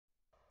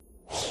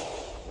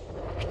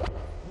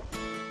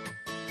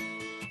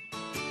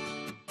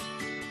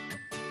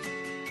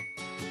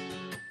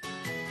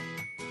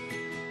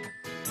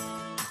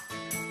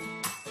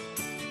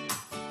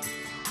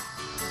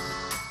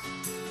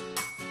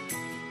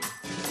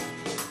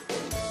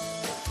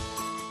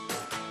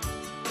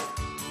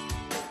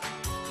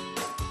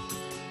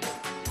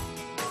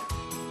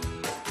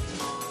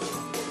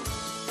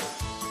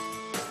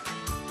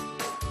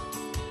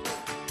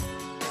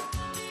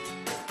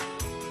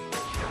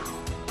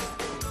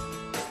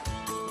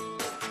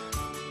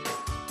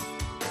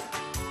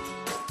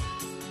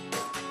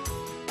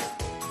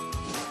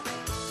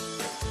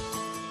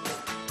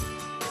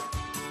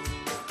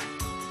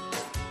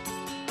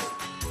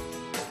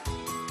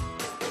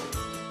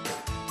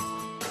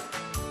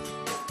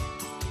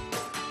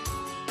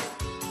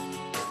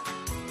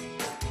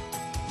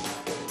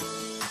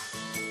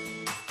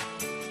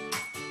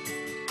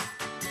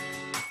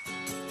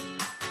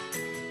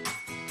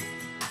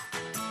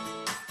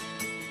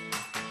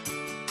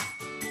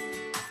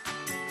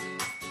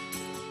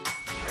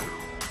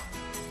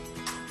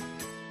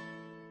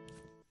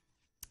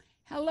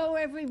Hello,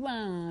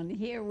 everyone.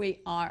 Here we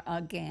are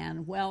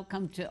again.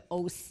 Welcome to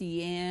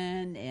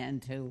OCN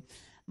and to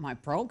my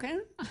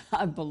program.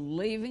 I'm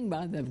believing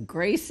by the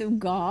grace of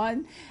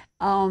God.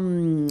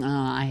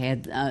 I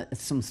had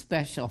some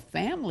special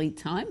family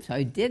time, so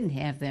I didn't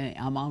have the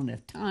amount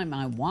of time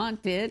I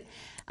wanted,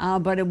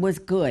 but it was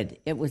good.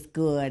 It was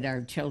good.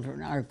 Our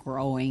children are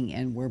growing,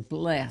 and we're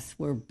blessed.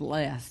 We're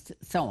blessed.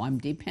 So I'm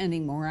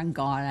depending more on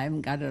God. I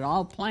haven't got it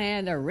all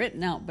planned or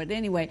written out, but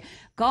anyway,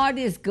 God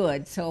is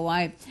good. So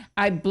I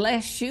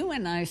bless you,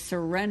 and I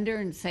surrender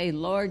and say,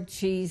 Lord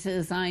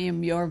Jesus, I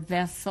am your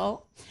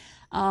vessel.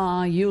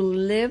 You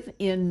live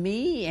in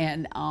me,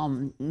 and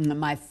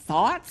my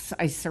thoughts,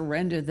 I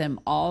surrender them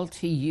all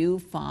to you,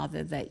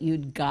 Father, that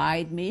you'd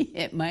guide me.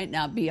 It might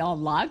not be all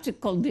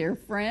logical, dear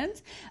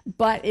friends,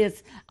 but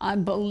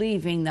I'm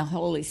believing the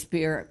Holy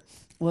Spirit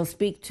will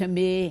speak to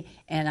me,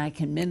 and I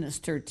can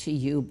minister to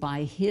you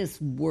by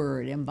his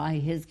word and by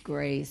his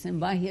grace and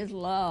by his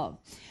love.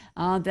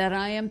 That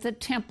I am the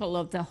temple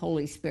of the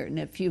Holy Spirit. And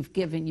if you've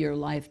given your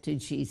life to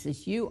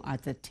Jesus, you are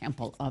the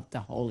temple of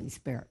the Holy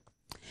Spirit.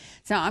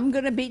 So I'm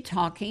going to be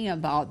talking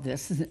about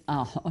this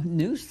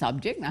new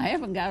subject. I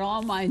haven't got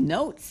all my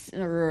notes,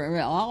 or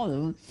all of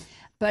them.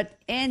 But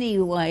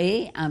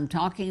anyway, I'm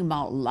talking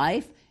about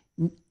life,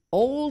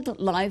 old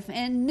life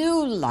and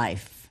new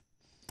life.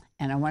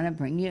 And I want to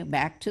bring you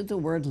back to the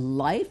word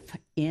life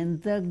in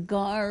the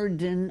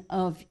Garden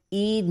of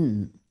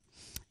Eden.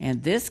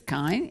 And this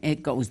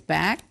it goes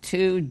back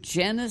to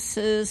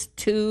Genesis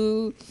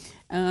 2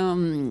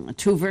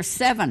 verse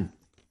 7.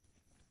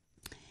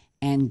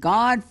 And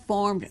God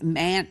formed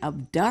man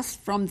of dust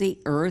from the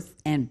earth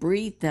and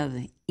breathed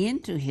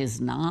into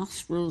his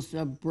nostrils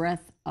the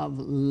breath of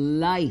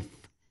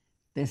life.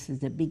 This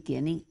is the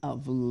beginning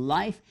of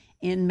life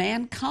in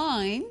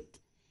mankind.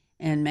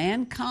 And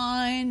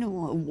mankind,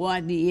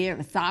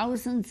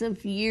 thousands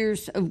of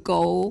years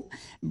ago,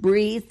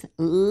 breathed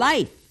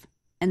life.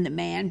 And the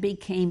man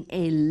became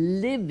a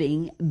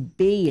living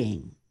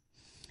being.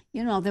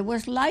 You know, there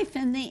was life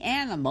in the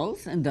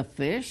animals and the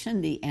fish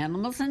and the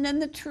animals and in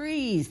the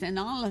trees and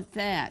all of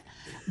that.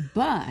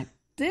 But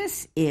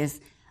this is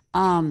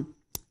a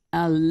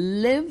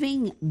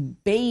living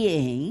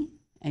being.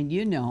 And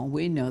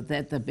we know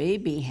that the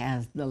baby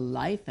has the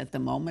life at the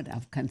moment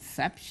of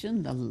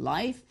conception, the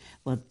life.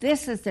 Well,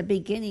 this is the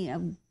beginning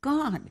of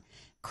God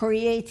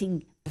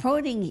putting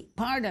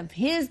part of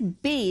his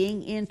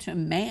being into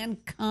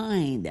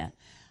mankind.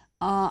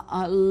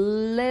 A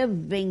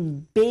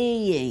living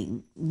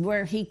being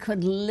where he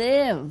could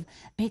live,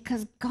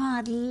 because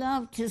God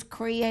loved his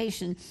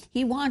creation.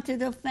 He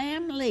wanted a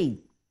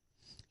family.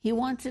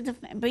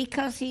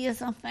 Because he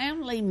is a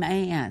family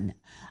man.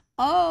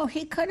 Oh,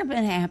 he could have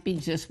been happy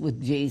just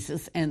with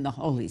Jesus and the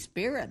Holy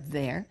Spirit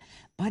there,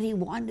 but he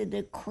wanted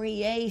a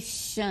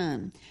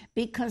creation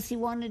because he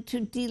wanted to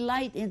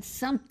delight in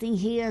something.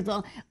 He has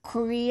a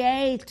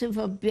creative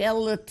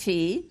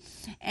ability,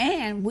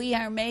 and we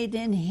are made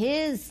in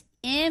his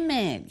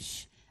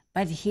image.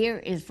 But here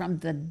is from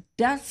the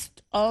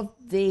dust of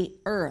the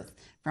earth.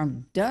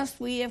 From dust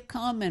we have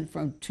come, and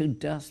to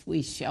dust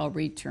we shall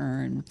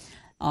return.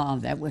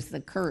 That was the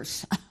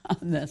curse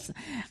this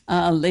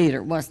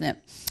later, wasn't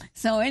it?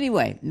 So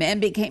anyway, man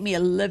became a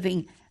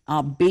living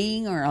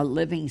being, or a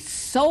living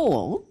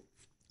soul,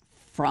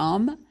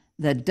 from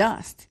the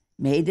dust,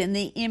 made in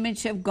the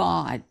image of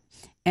God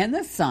and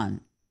the Son,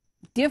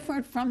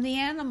 different from the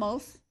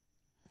animals.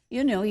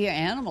 You know, your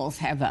animals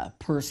have a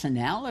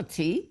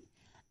personality,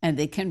 and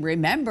they can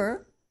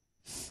remember,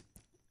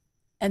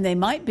 and they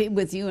might be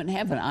with you in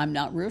heaven. I'm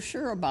not real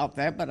sure about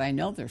that, but I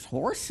know there's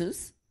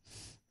horses,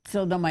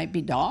 so there might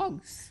be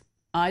dogs.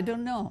 I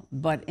don't know.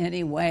 But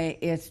anyway,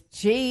 it's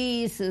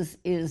Jesus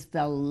is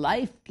the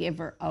life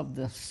giver of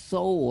the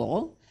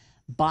soul,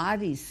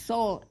 body,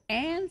 soul,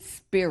 and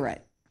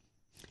spirit,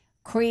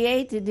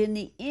 created in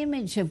the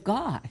image of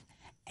God.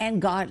 And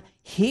God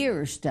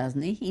hears,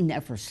 doesn't he? He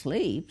never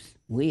sleeps.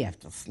 We have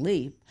to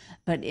sleep.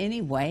 But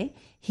anyway,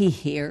 he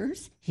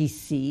hears, he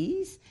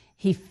sees,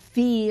 he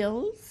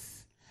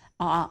feels.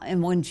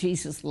 And when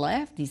Jesus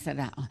left, he said,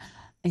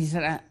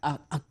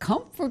 a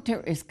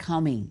comforter is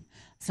coming.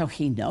 So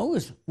he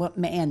knows what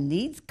man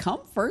needs: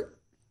 comfort.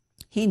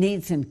 He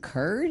needs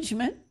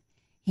encouragement.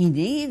 He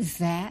needs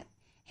that.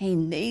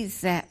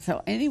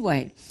 So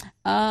anyway,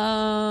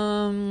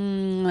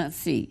 let's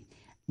see.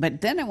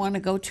 But then I want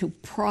to go to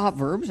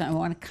Proverbs. I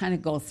want to kind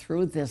of go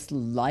through this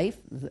life.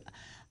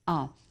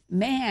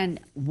 Man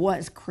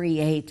was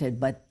created,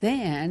 but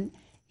then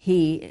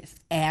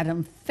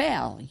Adam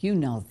fell. You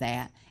know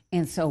that.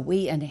 And so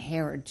we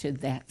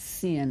inherited that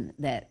sin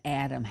that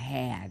Adam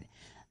had.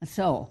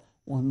 So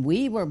when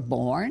we were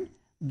born,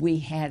 we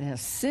had a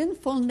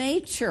sinful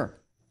nature.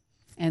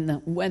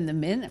 And when the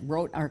men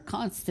wrote our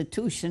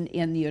Constitution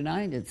in the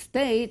United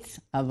States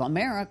of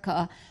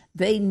America,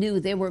 they knew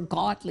they were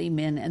godly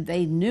men, and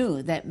they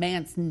knew that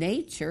man's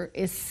nature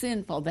is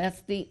sinful.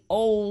 That's the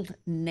old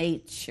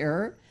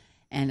nature,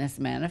 and it's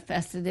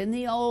manifested in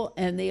the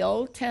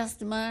Old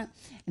Testament,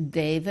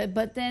 David.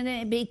 But then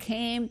it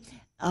became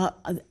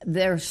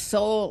their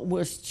soul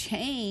was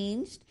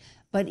changed,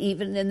 but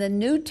even in the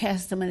New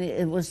Testament,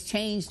 it was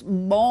changed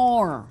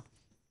more.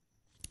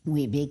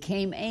 We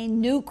became a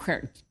new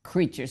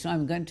creature. So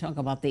I'm going to talk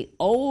about the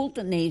old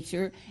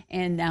nature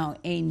and now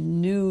a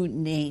new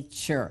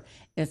nature.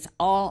 It's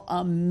all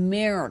a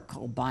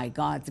miracle by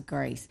God's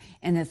grace,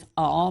 and it's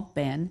all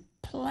been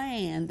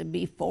planned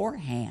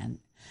beforehand,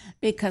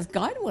 because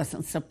God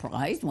wasn't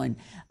surprised when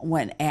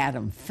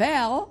Adam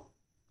fell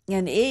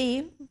and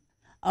Eve.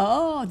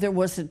 Oh, there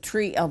was a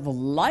tree of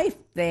life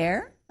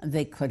there.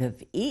 They could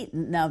have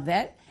eaten of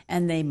that,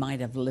 and they might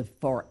have lived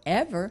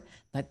forever,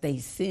 but they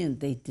sinned,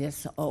 they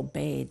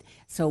disobeyed.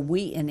 So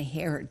we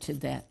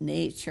inherited that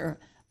nature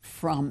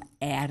from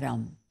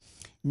Adam.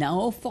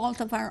 No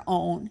fault of our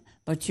own,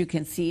 but you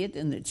can see it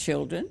in the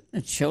children.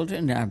 The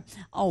children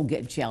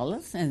get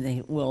jealous, and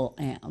they will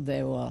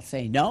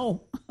say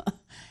no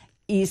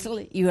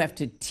easily. You have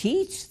to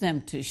teach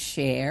them to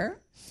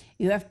share.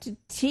 You have to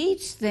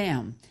teach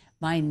them.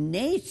 By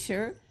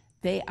nature,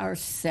 they are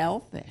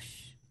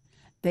selfish.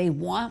 They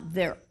want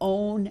their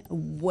own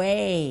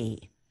way.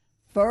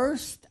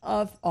 First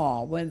of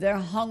all, when they're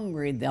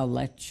hungry, they'll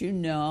let you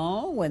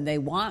know. When they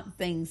want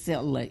things,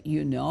 they'll let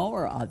you know,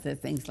 or other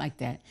things like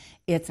that.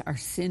 It's our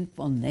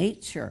sinful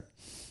nature.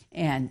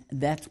 And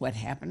that's what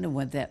happened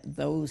when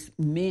those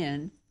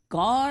men,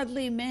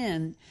 godly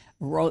men,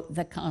 wrote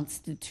the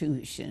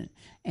Constitution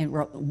and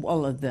wrote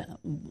all of the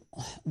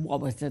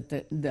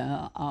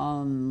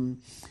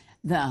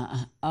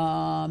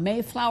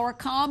Mayflower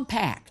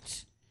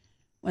Compact.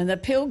 When the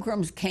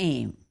Pilgrims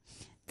came,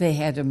 they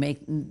had to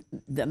make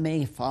the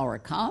Mayflower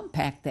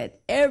Compact that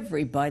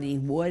everybody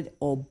would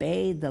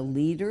obey the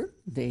leader.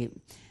 They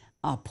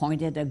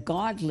appointed a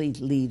godly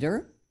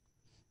leader,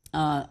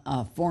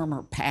 a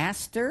former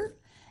pastor,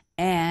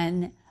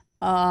 and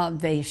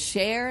they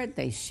shared,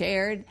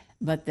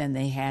 but then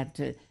they had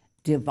to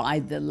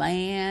divide the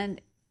land,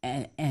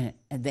 and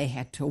they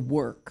had to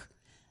work,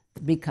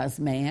 because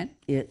man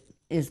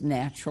is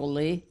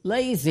naturally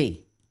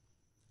lazy,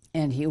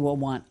 and he will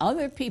want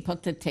other people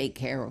to take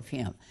care of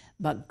him.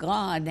 But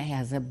God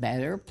has a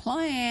better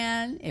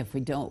plan. If we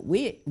don't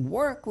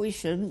work, we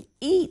shouldn't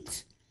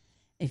eat.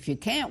 If you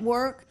can't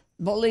work,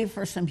 believe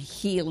for some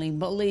healing,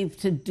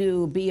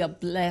 be a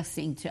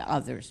blessing to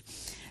others.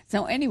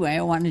 So anyway,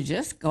 I want to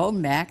just go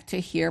back to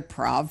here,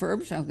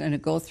 Proverbs. I'm going to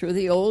go through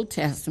the Old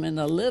Testament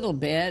a little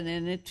bit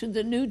and into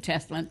the New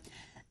Testament.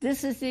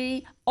 This is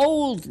the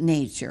old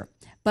nature.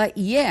 But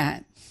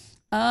yet,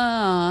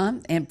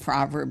 in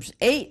Proverbs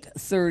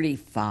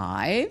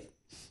 8:35,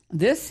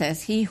 this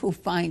says, "He who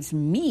finds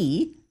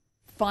me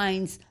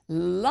finds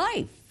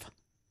life."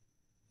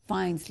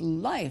 Finds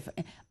life.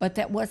 But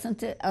that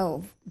wasn't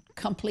a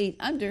complete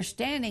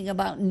understanding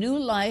about new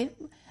life,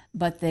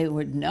 but they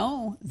would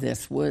know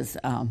this was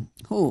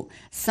who?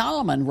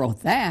 Solomon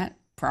wrote that,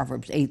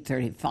 Proverbs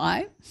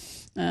 8:35.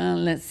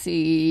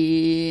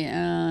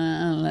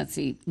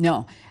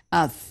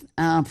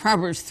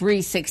 Proverbs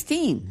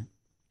 3:16.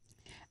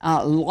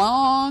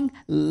 Long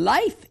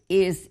life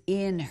is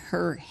in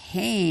her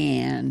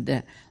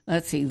hand.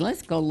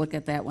 Let's go look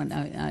at that one.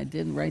 I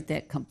didn't write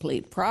that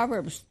complete.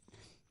 Proverbs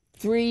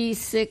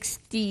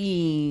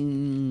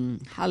 3:16.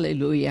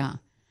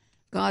 Hallelujah.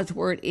 God's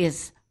word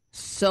is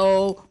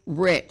so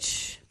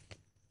rich,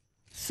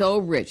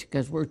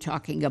 because we're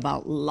talking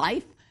about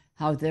life,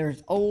 how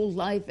there's old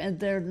life and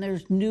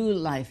there's new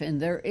life, and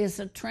there is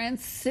a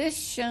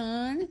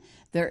transition.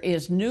 There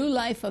is new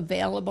life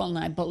available, and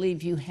I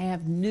believe you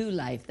have new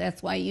life.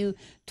 That's why you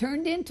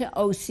turned into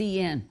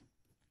OCN.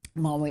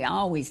 Well, we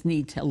always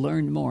need to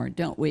learn more,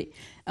 don't we?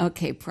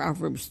 Okay,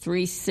 Proverbs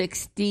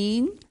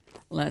 3:16.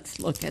 Let's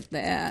look at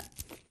that.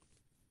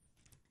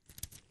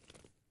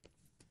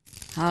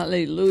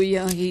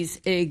 Hallelujah.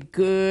 He's a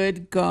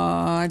good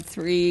God.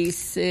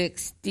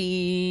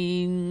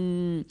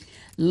 3:16.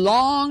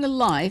 Long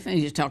life, and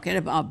he's talking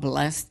about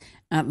blessed.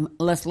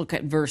 Let's look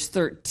at verse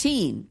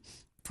 13.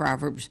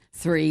 Proverbs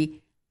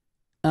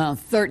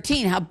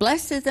 3:13. How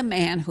blessed is the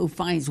man who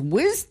finds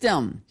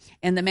wisdom,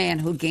 and the man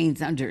who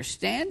gains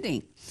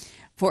understanding.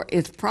 For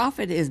its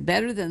profit is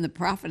better than the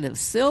profit of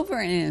silver,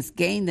 and its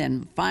gain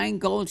than fine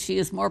gold. She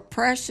is more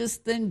precious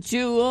than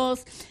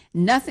jewels.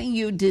 Nothing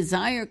you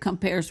desire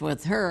compares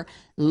with her.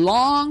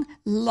 Long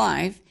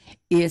life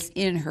is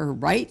in her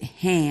right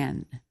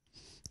hand.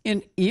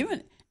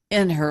 Even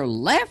in her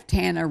left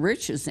hand are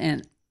riches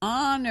and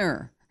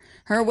honor.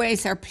 Her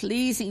ways are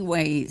pleasant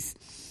ways,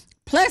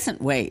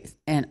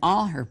 and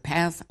all her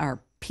paths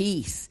are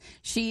peace.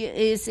 She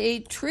is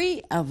a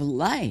tree of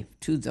life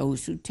to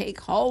those who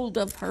take hold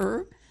of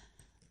her.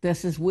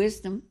 This is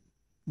wisdom.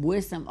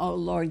 Wisdom, oh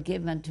Lord,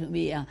 give unto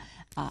me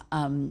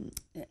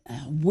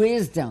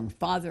wisdom.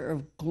 Father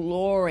of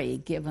glory,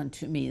 give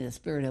unto me the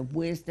spirit of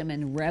wisdom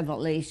and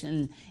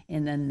revelation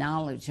in the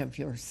knowledge of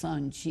your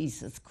Son,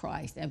 Jesus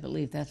Christ. I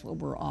believe that's what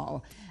we're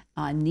all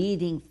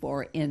needing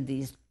for in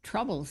these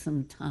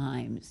troublesome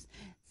times.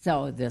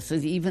 So this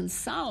is even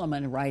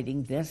Solomon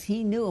writing this.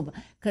 He knew,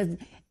 because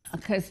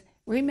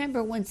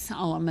Remember when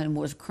Solomon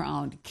was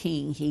crowned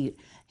king, he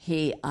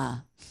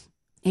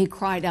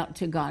cried out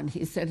to God.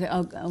 He said,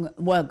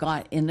 well,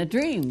 God, in a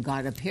dream,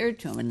 God appeared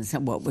to him and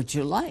said, what would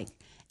you like?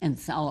 And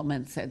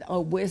Solomon said, oh,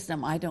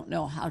 wisdom, I don't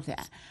know how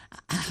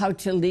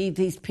to lead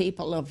these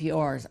people of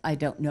yours. I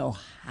don't know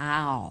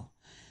how.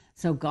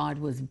 So God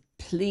was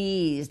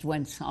pleased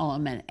when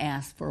Solomon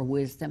asked for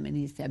wisdom, and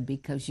he said,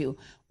 because you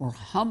were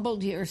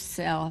humbled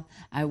yourself,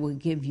 I will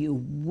give you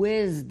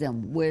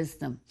wisdom,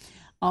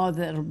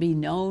 that'll be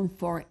known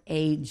for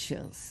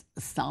ages,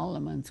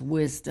 Solomon's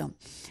wisdom.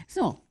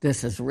 So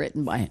this is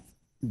written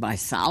by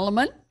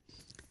Solomon.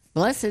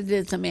 Blessed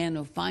is the man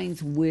who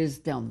finds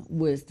wisdom.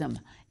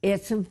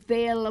 It's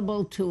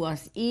available to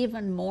us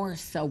even more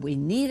so. We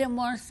need it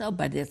more so,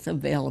 but it's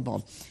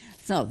available.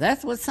 So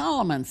that's what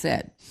Solomon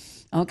said.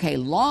 Okay,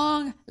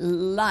 long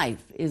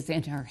life is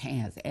in her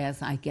hands.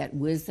 As I get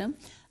wisdom,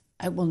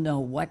 I will know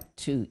what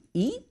to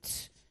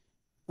eat,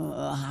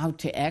 how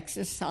to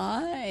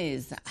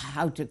exercise,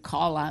 how to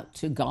call out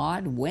to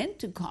God, when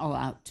to call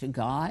out to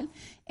God.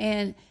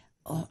 And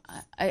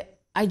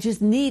I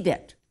just need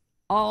it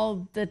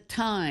all the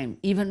time,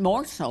 even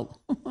more so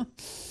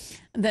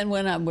than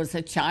when I was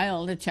a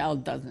child. A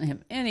child doesn't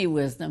have any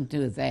wisdom,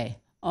 do they?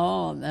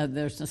 Oh,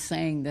 there's a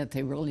saying that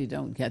they really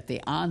don't get.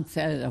 The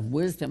onset of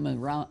wisdom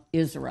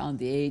is around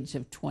the age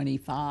of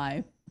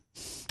 25.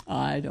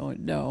 I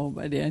don't know,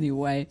 but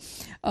anyway.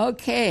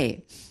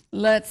 Okay,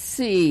 let's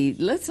see.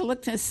 Let's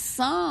look to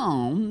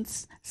Psalm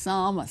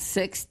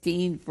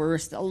 16,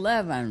 verse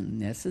 11.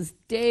 This is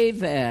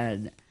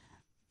David.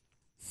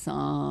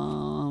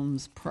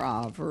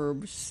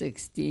 Proverbs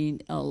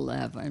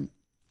 16:11.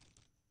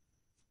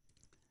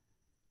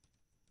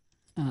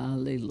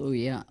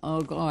 Hallelujah.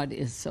 Oh, God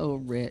is so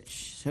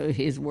rich. So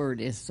his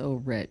word is so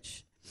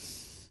rich.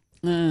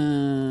 Now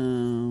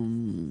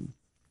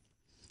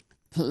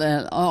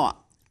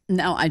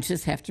I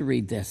just have to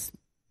read this.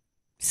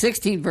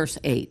 16 verse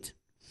 8.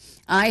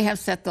 I have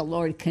set the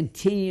Lord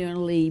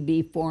continually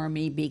before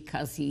me,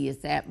 because he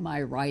is at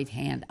my right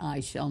hand.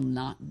 I shall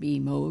not be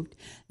moved.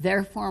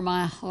 Therefore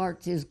my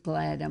heart is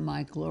glad and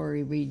my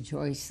glory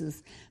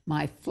rejoices.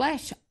 My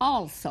flesh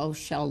also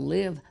shall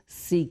live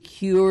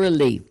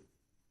securely.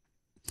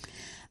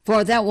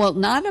 For thou wilt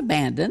not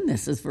abandon,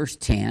 this is verse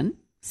 10,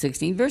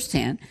 16 verse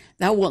 10,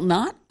 thou wilt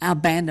not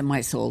abandon my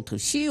soul to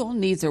Sheol,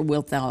 neither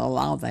wilt thou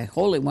allow thy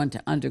Holy One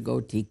to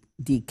undergo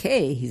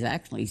decay. He's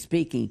actually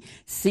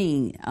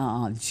seeing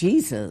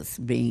Jesus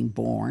being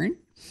born.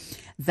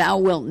 Thou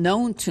wilt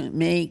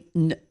make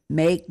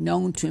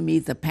known to me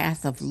the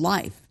path of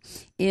life.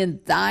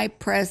 In thy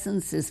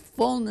presence is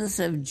fullness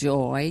of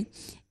joy.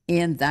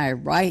 In thy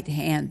right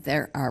hand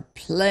there are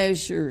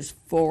pleasures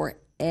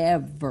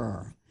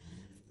forever.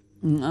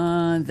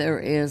 There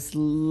is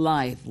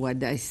life. What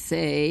did I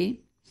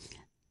say?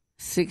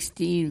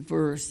 16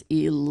 verse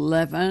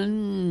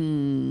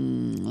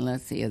 11.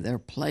 Let's see. There are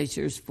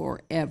pleasures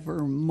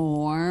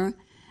forevermore.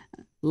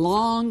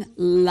 Long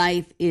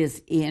life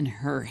is in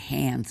her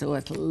hand. So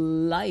it's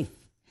life.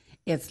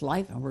 It's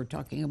life, and we're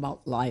talking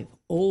about life,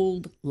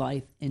 old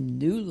life and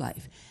new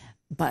life.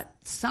 But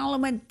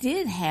Solomon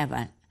did have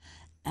a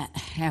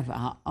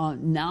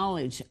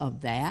knowledge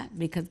of that,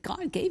 because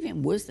God gave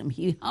him wisdom.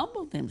 He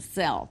humbled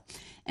himself.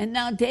 And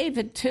now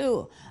David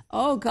too.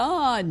 Oh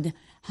God,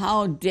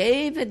 how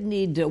David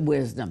needed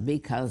wisdom,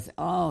 because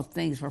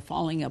things were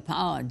falling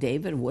apart.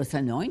 David was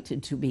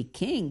anointed to be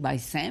king by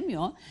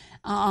Samuel,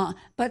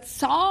 but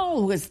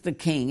Saul was the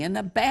king, and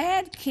a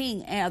bad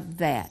king at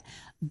that.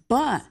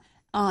 But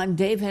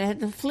David had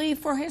to flee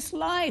for his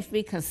life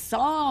because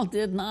Saul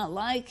did not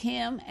like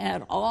him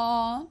at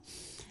all.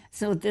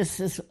 So this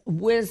is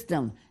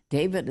wisdom.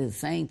 David is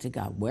saying to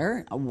God,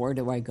 where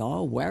do I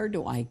go? Where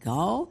do I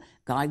go?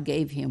 God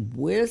gave him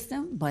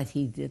wisdom, but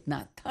he did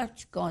not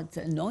touch God's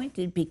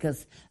anointed,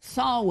 because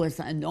Saul was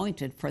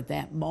anointed for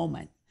that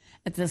moment.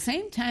 At the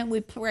same time, we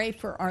pray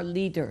for our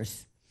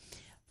leaders,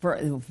 for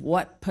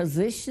what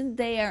position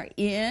they are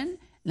in,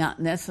 not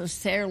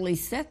necessarily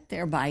set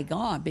there by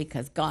God,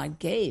 because God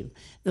gave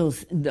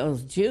those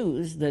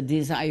Jews the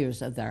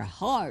desires of their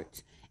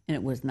hearts, and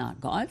it was not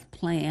God's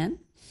plan.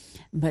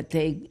 But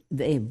they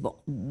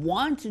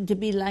wanted to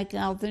be like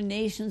other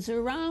nations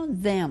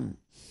around them.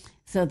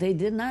 So they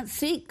did not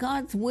seek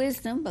God's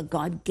wisdom, but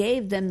God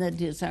gave them the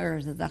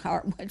desires of the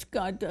heart, which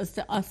God does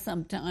to us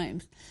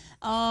sometimes.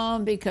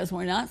 Because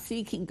we're not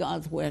seeking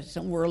God's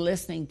wisdom, we're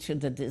listening to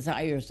the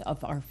desires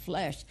of our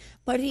flesh.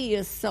 But he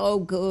is so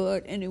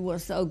good, and he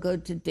was so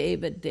good to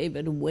David.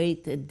 David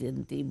waited,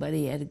 didn't he? But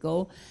he had to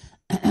go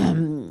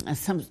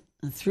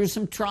through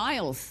some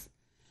trials.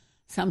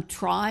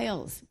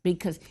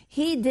 Because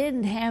he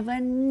didn't have a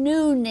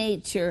new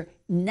nature,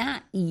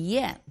 not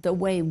yet the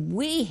way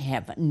we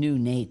have a new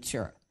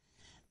nature.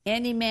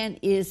 Any man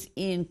is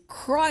in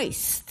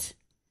Christ.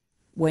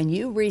 When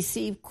you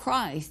receive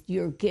Christ,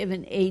 you're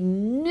given a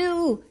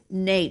new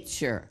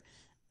nature,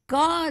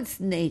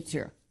 God's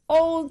nature.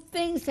 Old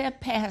things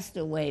have passed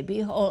away.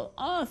 Behold,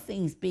 all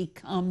things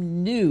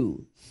become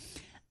new.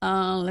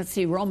 Let's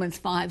see, Romans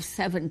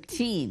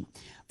 5:17.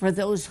 for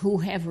those who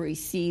have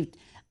received,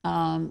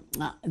 abundance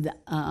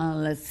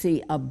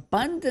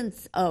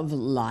of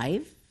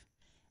life,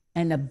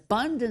 an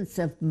abundance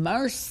of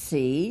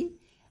mercy,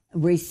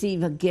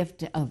 receive a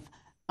gift of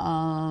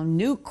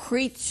new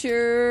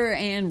creature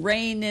and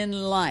reign in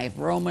life.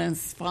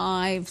 Romans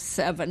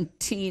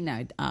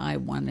 5:17. I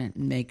want to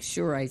make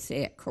sure I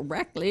say it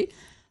correctly.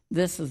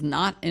 This is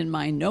not in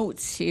my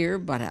notes here,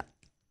 but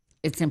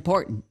it's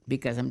important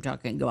because I'm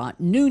talking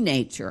about new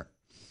nature.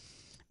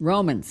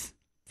 Romans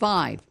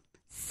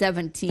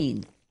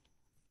 5:17.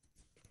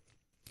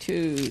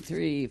 2,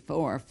 3,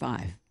 4,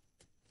 5.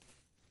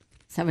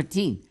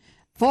 17.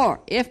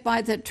 For if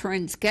by the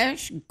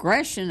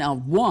transgression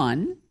of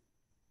one,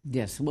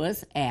 this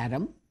was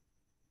Adam,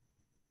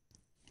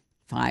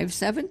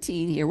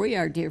 5:17, here we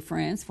are, dear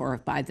friends, for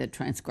if by the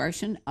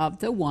transgression of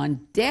the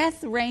one,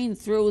 death reigned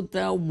through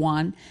the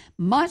one,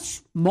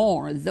 much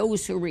more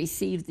those who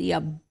receive the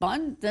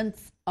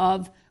abundance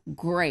of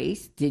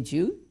grace. Did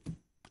you?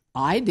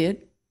 I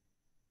did.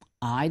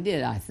 I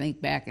think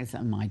back as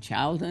in my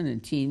childhood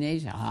and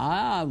teenage,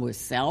 I was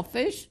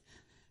selfish,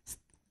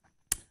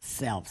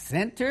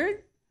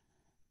 self-centered,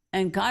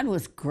 and God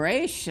was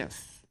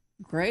gracious.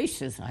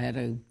 I had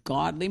a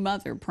godly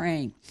mother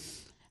praying.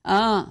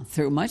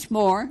 Through much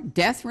more,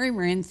 death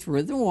reigned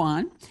through the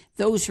one,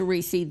 those who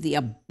receive the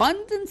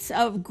abundance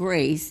of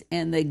grace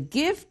and the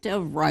gift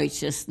of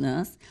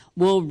righteousness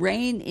will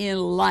reign in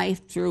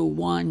life through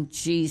one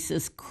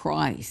Jesus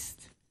Christ.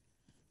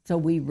 So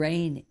we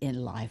reign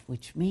in life,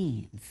 which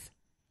means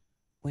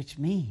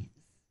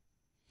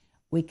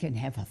we can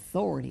have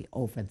authority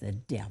over the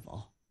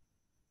devil.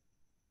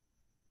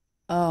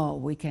 Oh,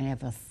 we can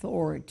have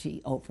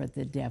authority over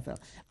the devil.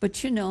 But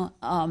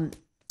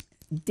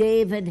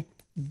David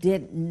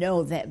didn't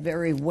know that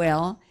very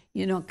well,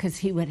 because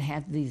he would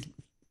have these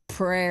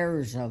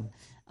prayers of,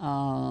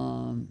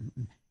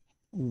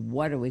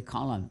 what do we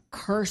call them?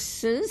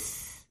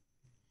 Curses.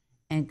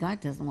 And God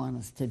doesn't want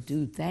us to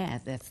do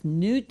that. That's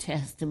New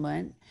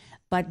Testament.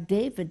 But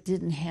David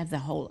didn't have the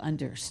whole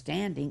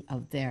understanding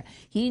of there.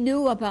 He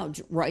knew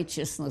about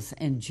righteousness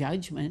and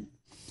judgment,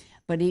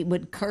 but he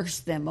would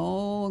curse them. I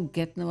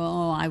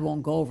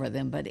won't go over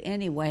them. But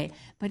anyway,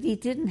 but he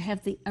didn't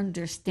have the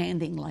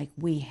understanding like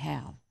we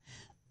have.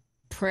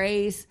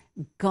 Praise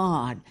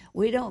God.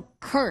 We don't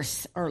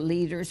curse our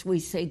leaders. We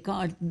say,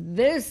 God,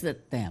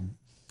 visit them.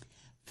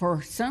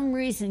 For some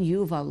reason,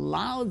 you've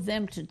allowed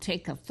them to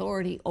take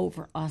authority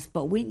over us,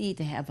 but we need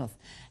to have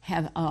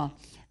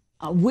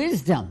a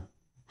wisdom.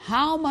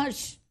 How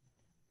much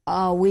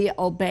we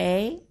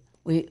obey,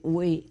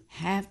 we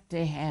have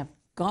to have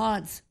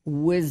God's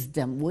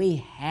wisdom. We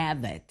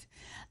have it,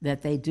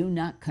 that they do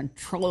not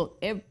control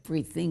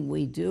everything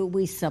we do.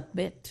 We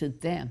submit to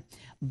them,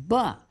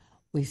 but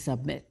we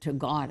submit to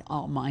God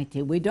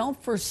Almighty. We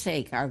don't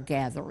forsake our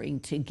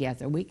gathering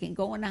together. We can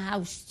go in a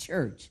house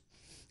church.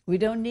 We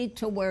don't need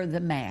to wear the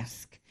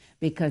mask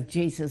because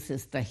Jesus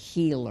is the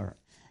healer.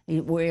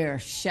 We're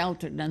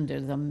sheltered under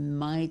the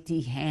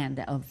mighty hand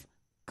of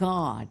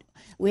God.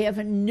 We have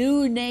a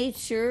new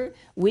nature.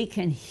 We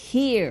can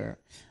hear.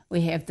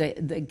 We have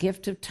the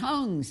gift of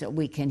tongues that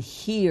we can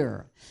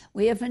hear.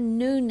 We have a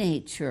new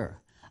nature.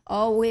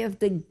 Oh, we have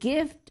the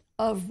gift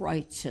of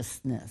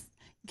righteousness.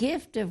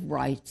 Gift of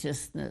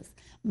righteousness.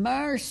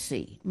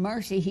 Mercy.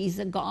 He's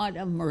a God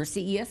of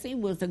mercy. Yes, he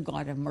was a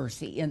God of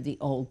mercy in the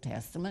Old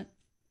Testament.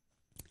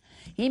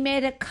 He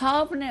made a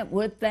covenant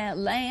with that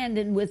land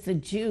and with the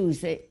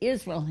Jews.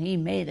 Israel, he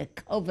made a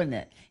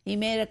covenant. He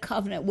made a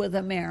covenant with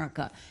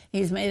America.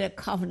 He's made a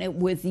covenant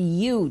with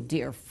you,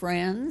 dear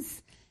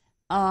friends,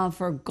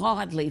 for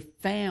godly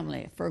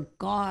family, for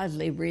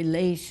godly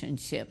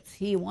relationships.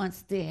 He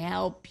wants to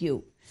help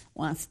you.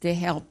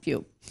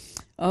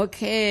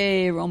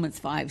 Okay, Romans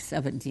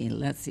 5:17.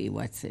 Let's see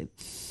what's it.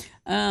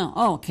 John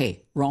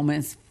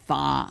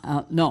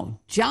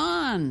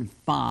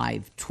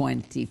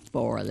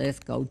 5:24. Let's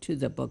go to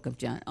the book of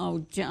John. Oh,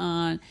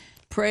 John,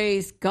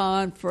 praise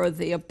God for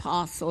the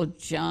Apostle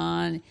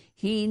John.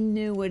 He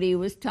knew what he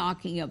was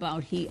talking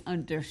about. He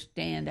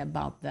understood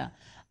about the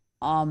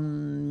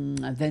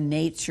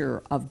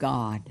nature of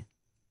God,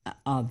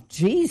 of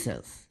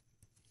Jesus.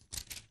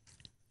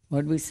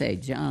 What did we say?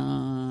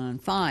 John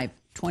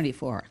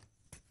 5:24.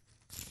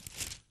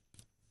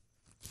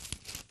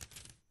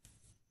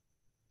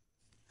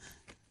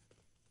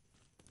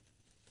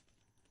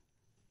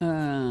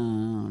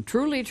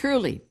 Truly,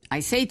 truly,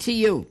 I say to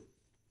you,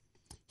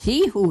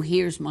 he who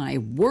hears my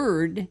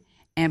word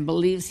and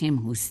believes him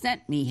who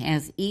sent me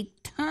has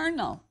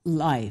eternal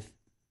life.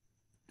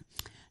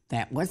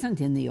 That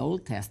wasn't in the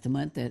Old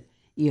Testament, that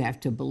you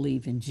have to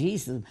believe in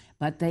Jesus,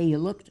 but they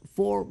looked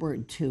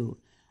forward to.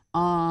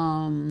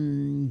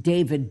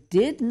 David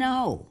did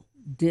know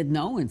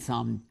in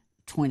Psalm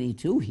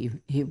 22,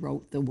 he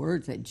wrote the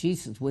words that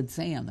Jesus would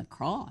say on the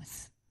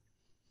cross.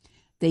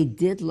 They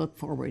did look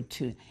forward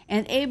to.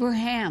 And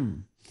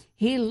Abraham,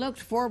 he looked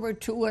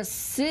forward to a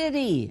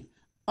city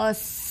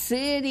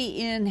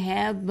in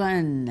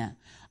heaven.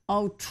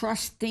 Oh,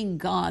 trusting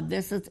God.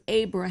 This is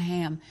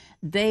Abraham.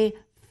 They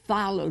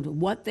followed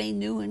what they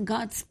knew, and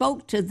God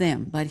spoke to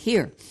them. But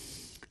here,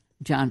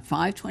 John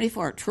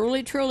 5:24,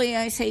 truly, truly,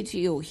 I say to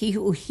you, he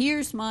who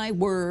hears my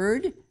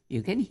word,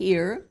 you can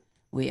hear,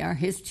 we are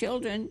his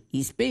children,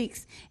 he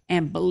speaks,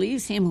 and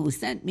believes him who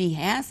sent me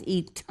has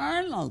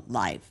eternal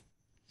life,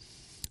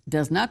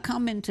 does not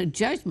come into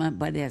judgment,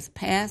 but has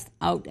passed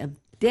out of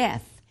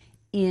death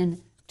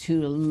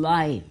into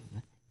life.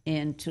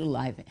 Into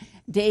life.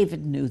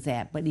 David knew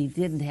that, but he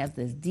didn't have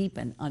this deep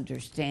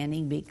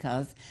understanding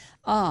because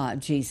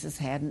Jesus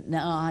hadn't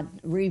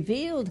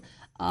revealed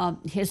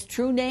his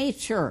true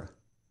nature.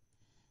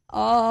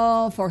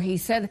 Oh, for he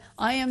said,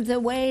 I am the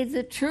way,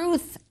 the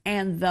truth,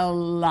 and the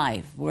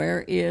life.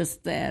 Where is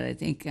that? I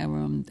think I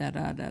am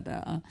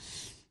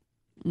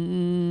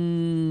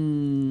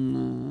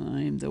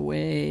the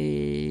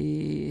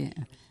way.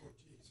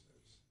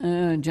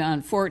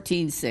 John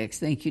 14:6.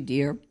 Thank you,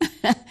 dear.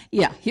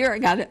 Yeah, here I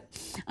got it.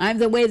 I'm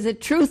the way, the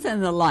truth,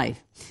 and the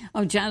life.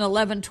 Oh, John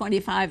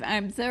 11:25.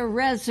 I'm the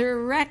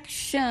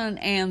resurrection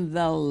and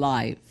the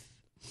life.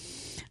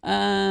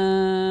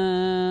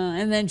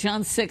 And then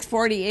John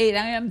 6:48.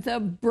 I am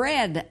the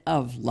bread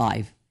of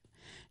life.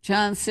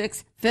 John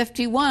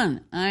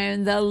 6:51. I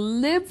am the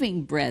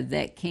living bread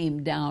that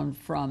came down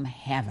from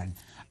heaven.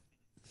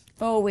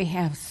 Oh, we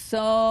have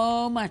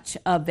so much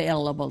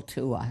available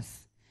to us.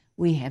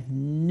 We have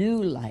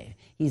new life.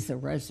 He's the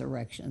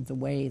resurrection, the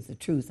way, the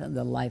truth, and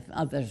the life.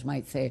 Others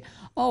might say,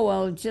 oh,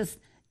 well, just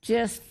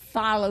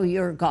follow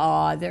your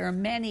God. There are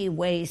many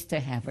ways to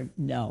heaven.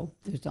 No,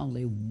 there's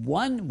only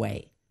one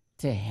way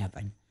to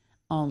heaven.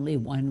 Only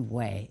one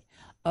way.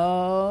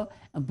 Oh,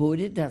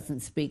 Buddha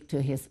doesn't speak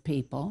to his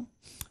people.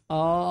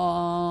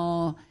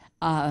 Oh,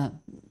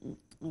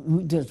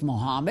 does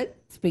Muhammad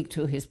speak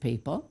to his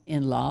people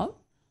in love?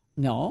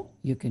 No,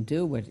 you can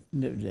do what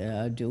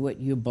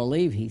you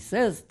believe he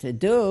says to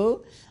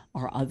do,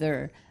 or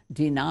other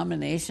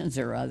denominations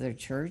or other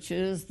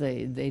churches,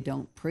 they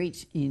don't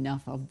preach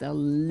enough of the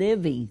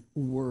living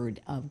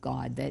Word of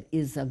God that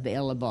is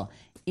available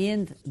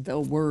in the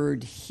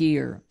Word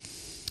here.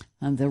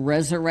 And the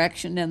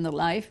resurrection and the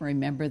life,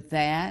 remember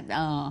that,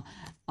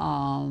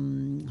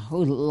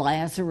 who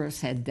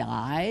Lazarus had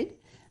died.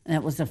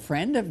 That was a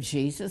friend of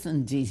Jesus,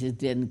 and Jesus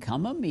didn't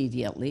come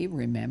immediately,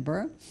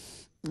 remember?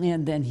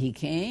 And then he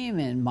came,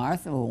 and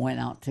Martha went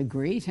out to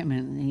greet him,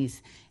 and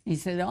he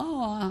said,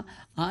 oh,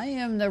 I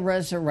am the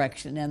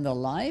resurrection and the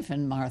life.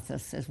 And Martha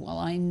says, well,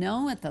 I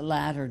know at the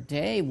latter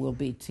day we'll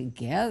be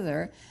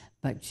together.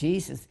 But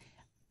Jesus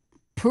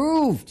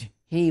proved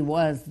he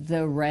was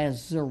the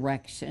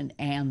resurrection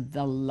and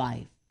the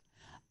life.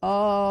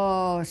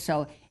 Oh,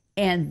 so,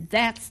 and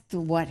that's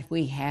what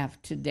we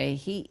have today.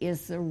 He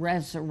is the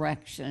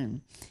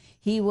resurrection.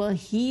 He will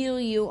heal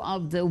you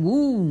of the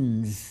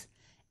wounds,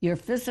 your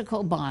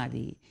physical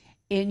body,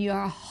 in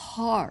your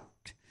heart.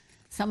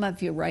 Some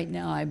of you right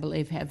now, I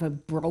believe, have a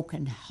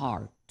broken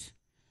heart.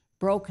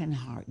 Broken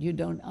heart. You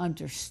don't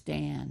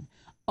understand.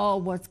 Oh,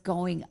 what's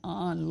going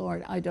on,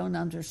 Lord? I don't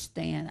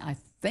understand. I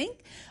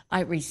think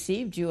I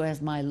received you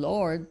as my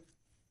Lord.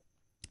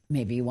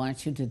 Maybe he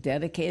wants you to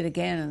dedicate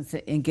again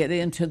and get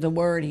into the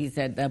Word. He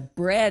said, the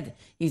bread.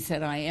 He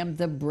said, I am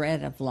the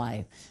bread of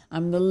life.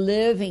 I'm the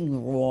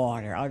living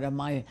water.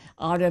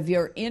 Out of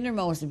your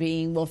innermost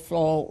being will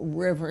flow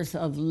rivers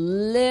of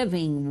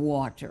living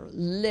water,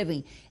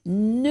 living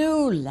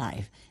new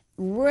life,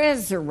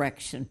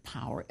 resurrection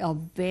power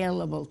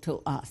available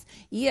to us.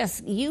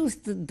 Yes, use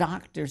the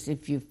doctors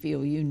if you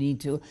feel you need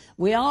to.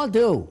 We all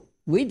do.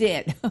 We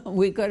did.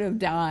 We could have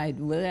died.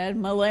 We had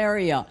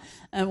malaria,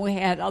 and we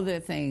had other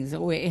things.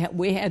 We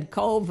had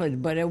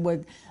COVID, but it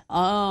was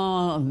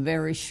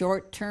very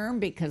short term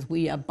because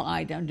we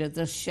abide under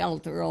the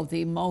shelter of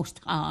the Most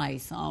High,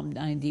 Psalm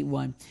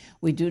 91.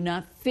 We do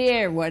not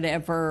fear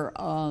whatever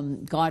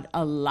God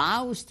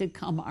allows to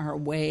come our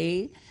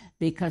way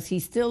because he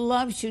still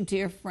loves you,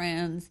 dear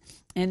friends,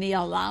 and he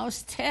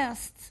allows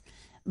tests.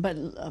 But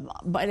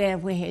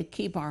if we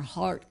keep our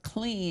heart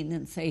clean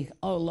and say,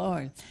 oh,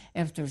 Lord,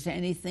 if there's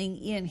anything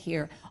in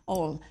here,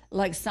 oh,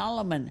 like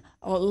Solomon,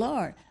 oh,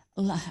 Lord,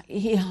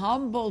 he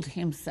humbled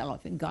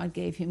himself and God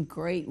gave him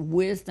great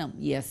wisdom.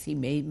 Yes, he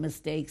made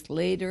mistakes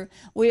later.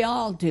 We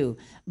all do.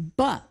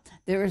 But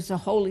there is the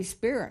Holy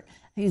Spirit.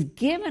 He's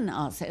given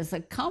us as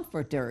a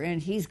comforter,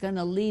 and he's going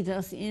to lead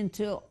us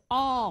into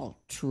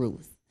all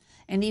truth.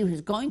 And he was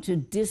going to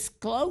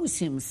disclose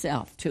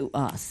himself to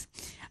us.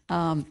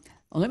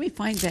 Well, let me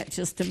find that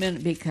just a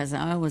minute because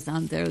I was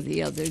on there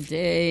the other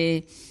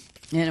day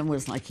and it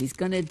was like he's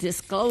going to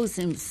disclose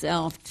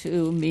himself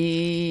to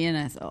me. And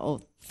I thought, oh,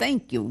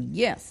 thank you.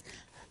 Yes,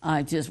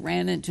 I just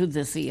ran into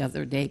this the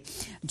other day.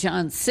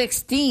 John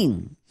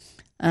 16,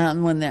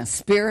 when the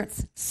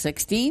Spirit,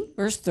 16,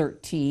 verse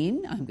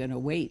 13. I'm going to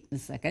wait a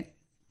second.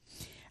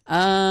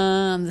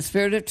 The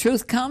Spirit of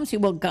truth comes, he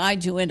will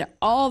guide you into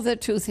all the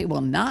truth. He will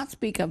not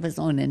speak of his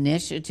own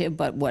initiative,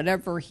 but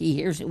whatever he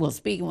hears, he will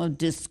speak and will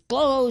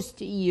disclose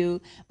to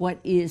you what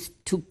is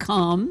to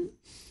come.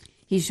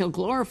 He shall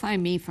glorify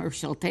me, for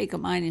shall take of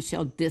mine and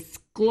shall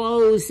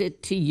disclose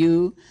it to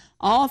you.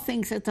 All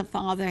things that the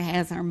Father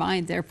has are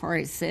mine. Therefore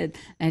I said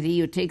that he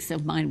who takes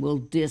of mine will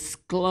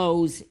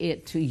disclose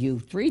it to you.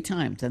 3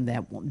 times in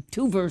that one.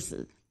 2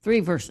 verses, 3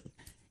 verses.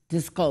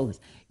 Disclose.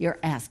 You're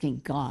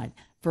asking God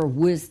for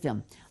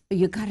wisdom.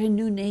 You got a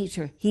new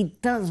nature. He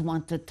does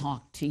want to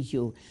talk to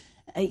you.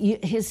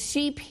 His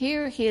sheep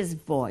hear his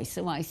voice.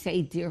 So I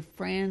say, dear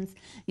friends,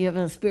 you have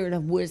a spirit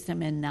of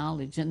wisdom and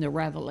knowledge in the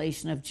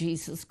revelation of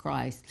Jesus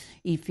Christ.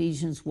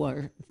 Ephesians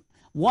 1,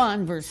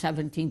 verse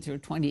 17 through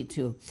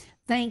 22.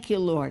 Thank you,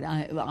 Lord.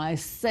 I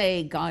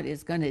say God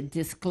is going to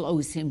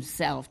disclose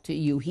himself to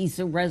you. He's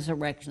the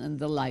resurrection and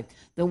the life,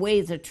 the way,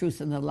 the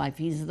truth, and the life.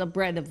 He's the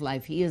bread of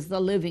life. He is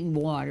the living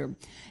water.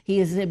 He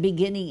is the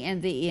beginning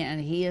and the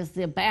end. He is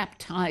the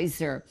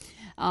baptizer.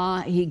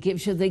 He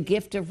gives you the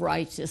gift of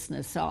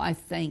righteousness. So I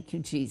thank you,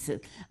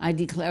 Jesus. I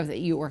declare that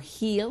you are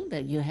healed,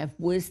 that you have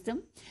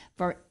wisdom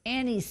for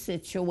any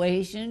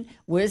situation,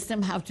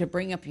 wisdom how to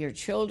bring up your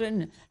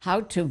children,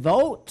 how to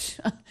vote,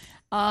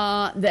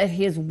 that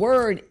his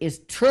word is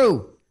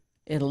true.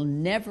 It'll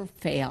never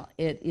fail.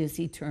 It is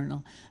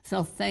eternal.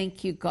 So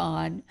thank you,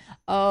 God.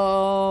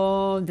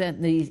 Oh,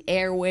 that these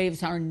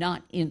airwaves are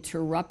not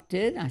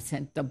interrupted. I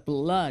sent the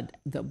blood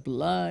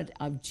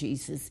of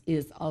Jesus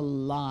is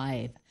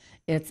alive.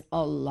 It's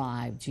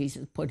alive.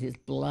 Jesus put his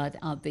blood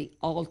on the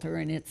altar,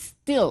 and it's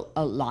still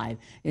alive.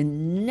 It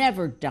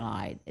never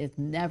died. It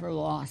never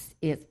lost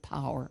its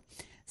power.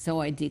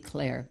 So I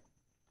declare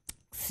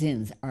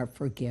sins are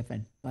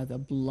forgiven by the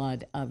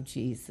blood of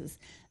Jesus.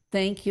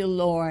 Thank you,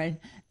 Lord.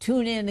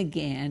 Tune in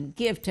again.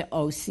 Give to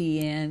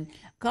OCN.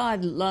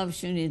 God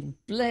loves you and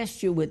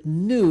bless you with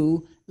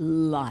new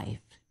life,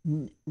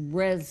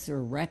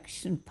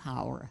 resurrection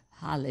power.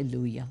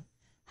 Hallelujah.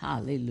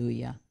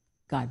 Hallelujah.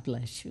 God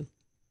bless you.